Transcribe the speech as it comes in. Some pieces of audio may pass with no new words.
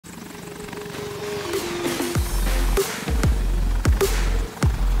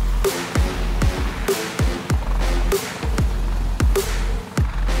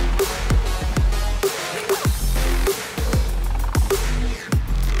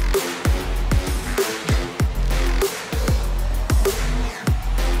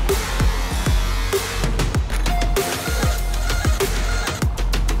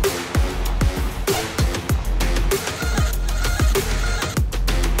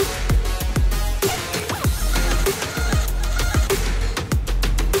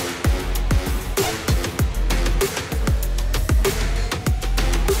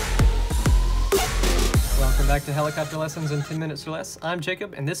to Helicopter Lessons in 10 Minutes or Less. I'm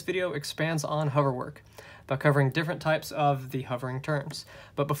Jacob, and this video expands on hover work by covering different types of the hovering turns.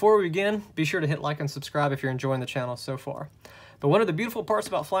 But before we begin, be sure to hit like and subscribe if you're enjoying the channel so far. But one of the beautiful parts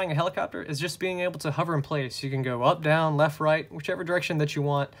about flying a helicopter is just being able to hover in place. You can go up, down, left, right, whichever direction that you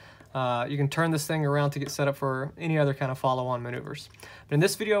want. You can turn this thing around to get set up for any other kind of follow-on maneuvers. But in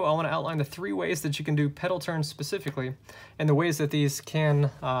this video, I want to outline the 3 ways that you can do pedal turns specifically, and the ways that these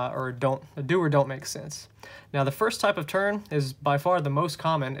can or don't make sense. Now, the first type of turn is by far the most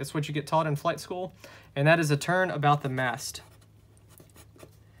common. It's what you get taught in flight school, and that is a turn about the mast.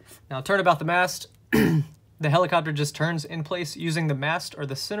 Now, turn about the mast, the helicopter just turns in place using the mast or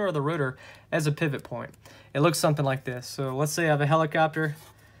the center of the rotor as a pivot point. It looks something like this. So let's say I have a helicopter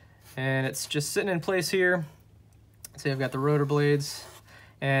and it's just sitting in place here. Say I've got the rotor blades,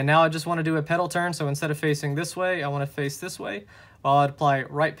 and now I just want to do a pedal turn. So instead of facing this way, I want to face this way. Well, I'd apply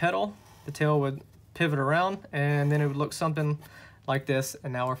right pedal, the tail would pivot around, and then it would look something like this,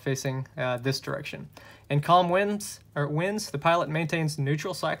 and now we're facing this direction. In calm winds, the pilot maintains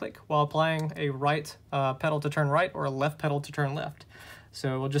neutral cyclic while applying a right pedal to turn right or a left pedal to turn left.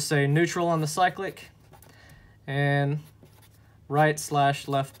 So we'll just say neutral on the cyclic and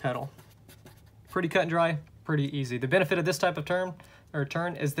right/left pedal. Pretty cut and dry, pretty easy. The benefit of this type of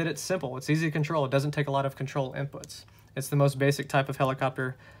turn is that it's simple. It's easy to control. It doesn't take a lot of control inputs. It's the most basic type of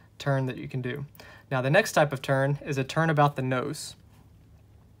helicopter turn that you can do. Now, the next type of turn is a turn about the nose.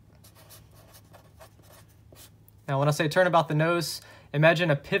 Now, when I say turn about the nose,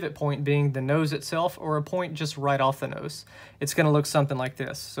 imagine a pivot point being the nose itself or a point just right off the nose. It's going to look something like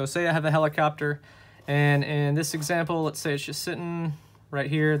this. So say I have a helicopter, and in this example, let's say it's just sitting right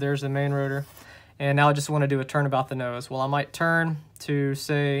here. There's the main rotor. And now I just want to do a turn about the nose. Well, I might turn to,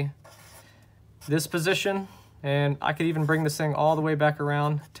 say, this position, and I could even bring this thing all the way back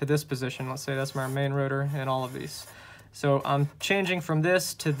around to this position. Let's say that's my main rotor and all of these. So I'm changing from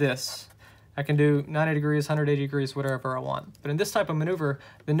this to this. I can do 90 degrees, 180 degrees, whatever I want. But in this type of maneuver,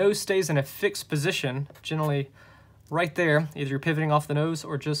 the nose stays in a fixed position, generally right there. Either you're pivoting off the nose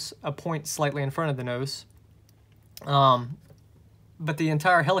or just a point slightly in front of the nose. But the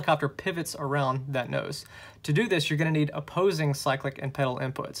entire helicopter pivots around that nose. To do this, you're going to need opposing cyclic and pedal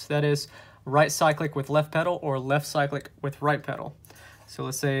inputs. That is, right cyclic with left pedal or left cyclic with right pedal. So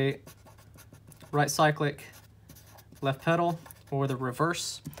let's say right cyclic, left pedal, or the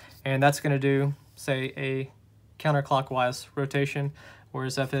reverse. And that's going to do, say, a counterclockwise rotation,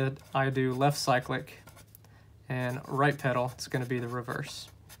 whereas if I do left cyclic and right pedal, it's going to be the reverse.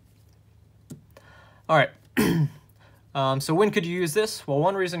 All right. So when could you use this? Well,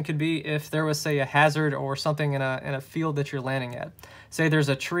 one reason could be if there was, say, a hazard or something in a field that you're landing at. Say there's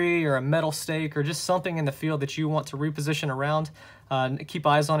a tree or a metal stake or just something in the field that you want to reposition around. Keep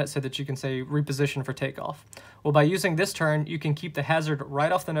eyes on it so that you can, say, reposition for takeoff. Well, by using this turn, you can keep the hazard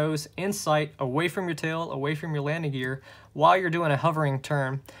right off the nose, in sight, away from your tail, away from your landing gear, while you're doing a hovering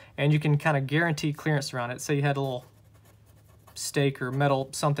turn, and you can kind of guarantee clearance around it. Say you had a little stake or metal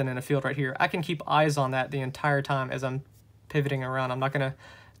something in a field right here. I can keep eyes on that the entire time as I'm pivoting around. I'm not going to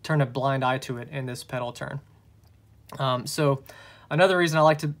turn a blind eye to it in this pedal turn. So another reason I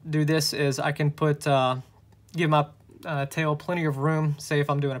like to do this is I can give my tail plenty of room, say if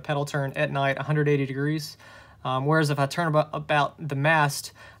I'm doing a pedal turn at night, 180 degrees. Whereas if I turn about the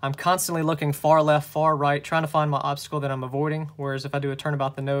mast, I'm constantly looking far left, far right, trying to find my obstacle that I'm avoiding. Whereas if I do a turn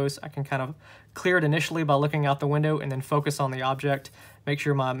about the nose, I can kind of clear it initially by looking out the window and then focus on the object, make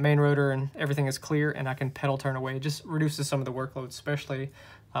sure my main rotor and everything is clear, and I can pedal turn away. It just reduces some of the workload, especially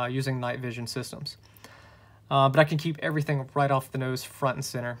using night vision systems. But I can keep everything right off the nose, front and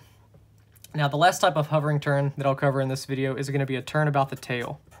center. Now, the last type of hovering turn that I'll cover in this video is going to be a turn about the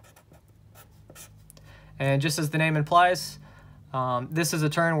tail. And just as the name implies, this is a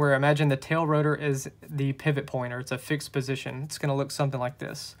turn where imagine the tail rotor is the pivot point, or it's a fixed position. It's going to look something like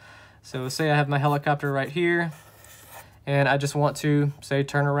this. So say I have my helicopter right here, and I just want to, say,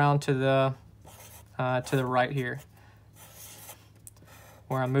 turn around to the right here,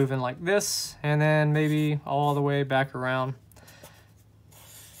 where I'm moving like this, and then maybe all the way back around.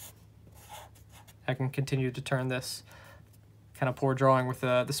 I can continue to turn this. Kind of poor drawing with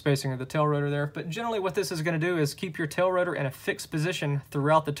the spacing of the tail rotor there, but generally what this is going to do is keep your tail rotor in a fixed position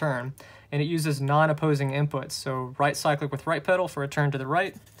throughout the turn, and it uses non-opposing inputs. So right cyclic with right pedal for a turn to the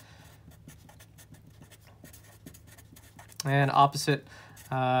right, and opposite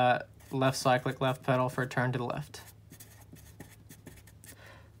left cyclic, left pedal for a turn to the left.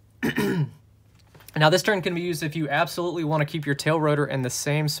 Now this turn can be used if you absolutely want to keep your tail rotor in the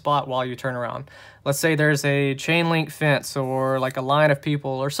same spot while you turn around. Let's say there's a chain link fence or like a line of people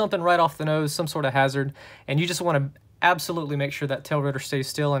or something right off the nose, some sort of hazard, and you just want to absolutely make sure that tail rotor stays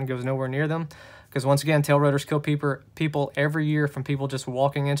still and goes nowhere near them. Because once again, tail rotors kill people every year from people just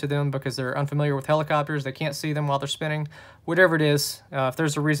walking into them because they're unfamiliar with helicopters, they can't see them while they're spinning, whatever it is. If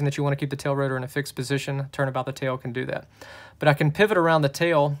there's a reason that you want to keep the tail rotor in a fixed position, turnabout the tail can do that. But I can pivot around the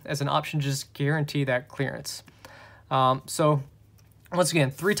tail as an option to just guarantee that clearance. So once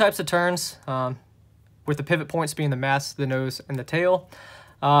again, 3 types of turns, with the pivot points being the mast, the nose, and the tail.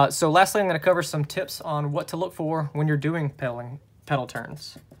 So lastly, I'm going to cover some tips on what to look for when you're doing pedal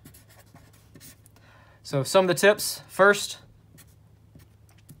turns. So some of the tips, first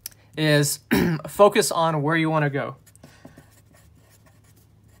is focus on where you want to go.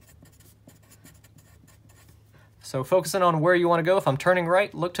 So focusing on where you want to go. If I'm turning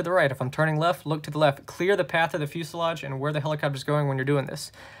right, look to the right. If I'm turning left, look to the left. Clear the path of the fuselage and where the helicopter is going when you're doing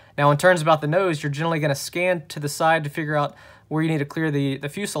this. Now in turns about the nose, you're generally going to scan to the side to figure out where you need to clear the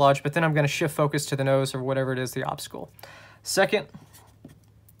fuselage, but then I'm going to shift focus to the nose or whatever it is, the obstacle. Second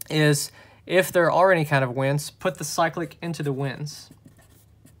is, if there are any kind of winds, put the cyclic into the winds.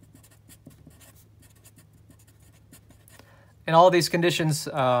 In all of these conditions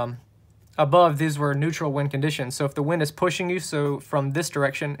above, these were neutral wind conditions. So if the wind is pushing you, so from this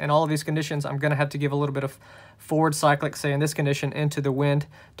direction, in all of these conditions, I'm going to have to give a little bit of forward cyclic, say in this condition, into the wind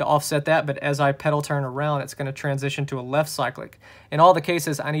to offset that. But as I pedal turn around, it's going to transition to a left cyclic. In all the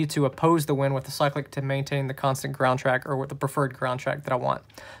cases, I need to oppose the wind with the cyclic to maintain the constant ground track or with the preferred ground track that I want.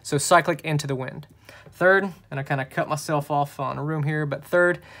 So cyclic into the wind. Third, and I kind of cut myself off on a room here, but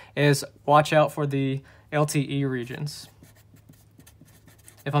third is watch out for the LTE regions.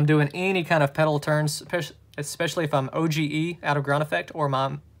 If I'm doing any kind of pedal turns, especially if I'm OGE, out of ground effect, or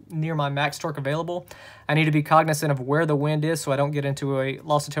near my max torque available, I need to be cognizant of where the wind is so I don't get into a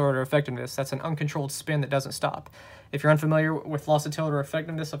loss of tail rotor effectiveness. That's an uncontrolled spin that doesn't stop. If you're unfamiliar with loss of tail rotor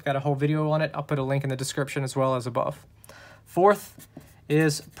effectiveness, I've got a whole video on it. I'll put a link in the description as well as above. Fourth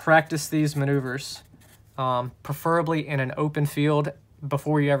is practice these maneuvers, preferably in an open field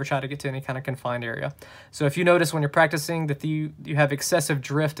before you ever try to get to any kind of confined area. So if you notice when you're practicing that you have excessive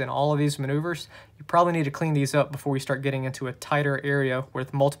drift in all of these maneuvers, you probably need to clean these up before you start getting into a tighter area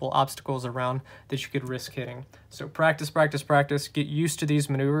with multiple obstacles around that you could risk hitting. So practice, practice, practice, get used to these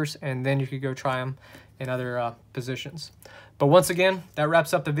maneuvers, and then you could go try them in other positions. But once again, that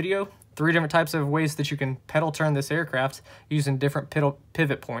wraps up the video. 3 different types of ways that you can pedal turn this aircraft using different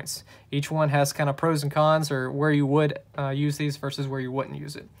pivot points. Each one has kind of pros and cons, or where you would use these versus where you wouldn't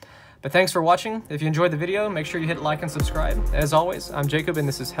use it. But thanks for watching. If you enjoyed the video, make sure you hit like and subscribe. As always, I'm Jacob, and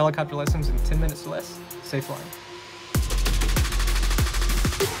this is Helicopter Lessons in 10 Minutes or Less. Safe flying.